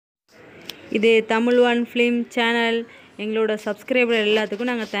இது Tamil one film channel. எங்களோட subscriber எல்லாத்துக்கும்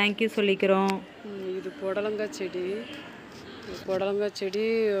நாங்கள் தேங்க்யூ சொல்லிக்கிறோம். இது புடலங்காய் செடி. புடலங்காய் செடி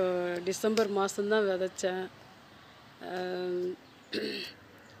டிசம்பர் மாதம்தான் விதைச்சேன்.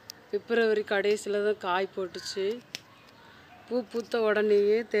 பிப்ரவரி கடைசியில் தான் காய் போட்டுச்சு. பூ பூத்த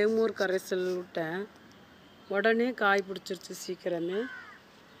உடனேயே தேமூர் கரைசல் விட்டேன். உடனே காய் பிடிச்சிருச்சு சீக்கிரமே.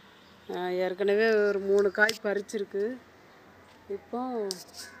 ஏற்கனவே ஒரு 3 காய் பறிச்சிருக்கு. இப்போ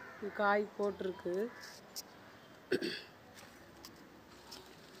காய் போட்டிருக்கு.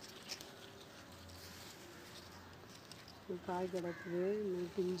 காய் கிடக்குது.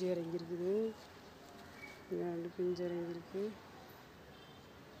 இன்னும் பிஞ்சு இறங்கியிருக்குது. 2 பிஞ்சு இறங்கியிருக்கு.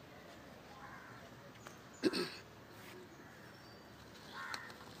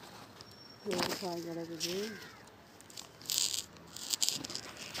 ஒரு காய் கிடக்குது.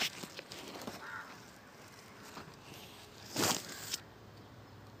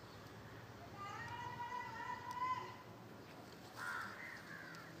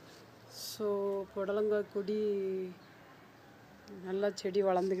 ஸோ புடலங்காய் கொடி நல்லா செடி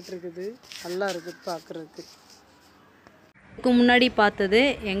வளர்ந்துக்கிட்டு இருக்குது. நல்லா இருக்குது பார்க்குறதுக்கு. இதுக்கு முன்னாடி பார்த்தது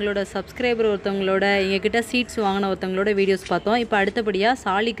எங்களோட சப்ஸ்கிரைபர் ஒருத்தவங்களோட எங்ககிட்ட சீட்ஸ் வாங்கின ஒருத்தவங்களோட வீடியோஸ் பார்த்தோம். இப்போ அடுத்தபடியாக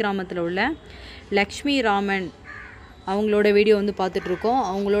சாலி கிராமத்தில் உள்ள லக்ஷ்மி ராமன் அவங்களோட வீடியோ வந்து பார்த்துட்ருக்கோம்.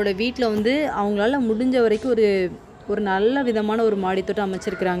 அவங்களோட வீட்டில் வந்து அவங்களால முடிஞ்ச வரைக்கும் ஒரு நல்ல விதமான ஒரு மாடித்தோட்டம்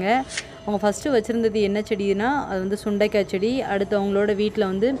அமைச்சிருக்கிறாங்க. அவங்க ஃபஸ்ட்டு வச்சுருந்தது என்ன செடினா அது வந்து சுண்டைக்காய் செடி. அடுத்து அவங்களோட வீட்டில்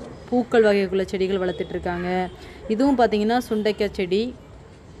வந்து பூக்கள் வகைக்குள்ள செடிகள் வளர்த்துட்ருக்காங்க. இதுவும் பார்த்திங்கன்னா சுண்டைக்காய் செடி,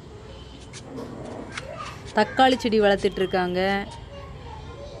 தக்காளி செடி வளர்த்துட்ருக்காங்க.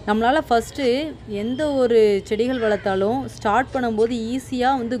 நம்மளால் ஃபஸ்ட்டு எந்த ஒரு செடிகள் வளர்த்தாலும் ஸ்டார்ட் பண்ணும்போது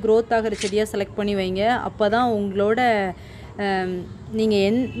ஈஸியாக வந்து க்ரோத் ஆகிற செடியாக செலக்ட் பண்ணி வைங்க. அப்போ தான் உங்களோட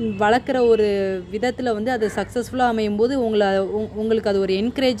நீங்கள் வளர்க்குற ஒரு விதத்தில் வந்து அது சக்ஸஸ்ஃபுல்லாக அமையும் போது உங்களுக்கு அது ஒரு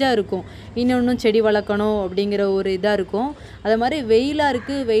என்கரேஜாக இருக்கும். இன்னொன்றும் செடி வளர்க்கணும் அப்படிங்கிற ஒரு இதாக இருக்கும். அது மாதிரி வெயிலாக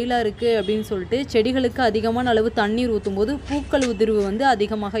இருக்குது அப்படின்னு சொல்லிட்டு செடிகளுக்கு அதிகமான அளவு தண்ணீர் ஊற்றும் போது பூக்கள் உதிர்வு வந்து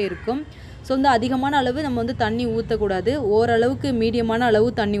அதிகமாக இருக்கும். ஸோ வந்து அதிகமான அளவு நம்ம வந்து தண்ணி ஊற்றக்கூடாது. ஓரளவுக்கு மீடியமான அளவு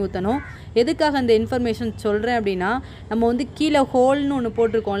தண்ணி ஊற்றணும். எதுக்காக அந்த இன்ஃபர்மேஷன் சொல்கிறேன் அப்படின்னா, நம்ம வந்து கீழே ஹோல்னு ஒன்று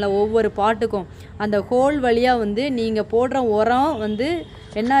போட்டிருக்கோம்ல ஒவ்வொரு பாட்டுக்கும், அந்த ஹோல் வழியாக வந்து நீங்கள் போடுற உரம் வந்து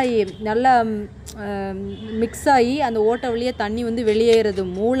என்ன நல்லா மிக்ஸ் ஆகி அந்த ஓட்டை வழியாக தண்ணி வந்து வெளியேறது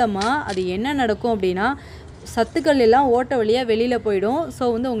மூலமாக அது என்ன நடக்கும் அப்படின்னா, சத்துக்கள் எல்லாம் ஓட்டை வழியாக வெளியில் போயிடும். ஸோ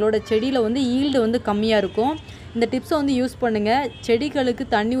வந்து உங்களோட செடியில் வந்து ஈல்டு வந்து கம்மியாக இருக்கும். இந்த டிப்ஸை வந்து யூஸ் பண்ணுங்கள். செடிகளுக்கு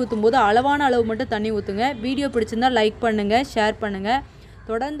தண்ணி ஊற்றும் போது அளவான அளவு மட்டும் தண்ணி ஊற்றுங்க. வீடியோ பிடிச்சிருந்தால் லைக் பண்ணுங்கள், ஷேர் பண்ணுங்கள்.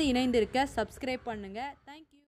 தொடர்ந்து இணைந்திருக்க சப்ஸ்கிரைப் பண்ணுங்கள். தேங்க்யூ.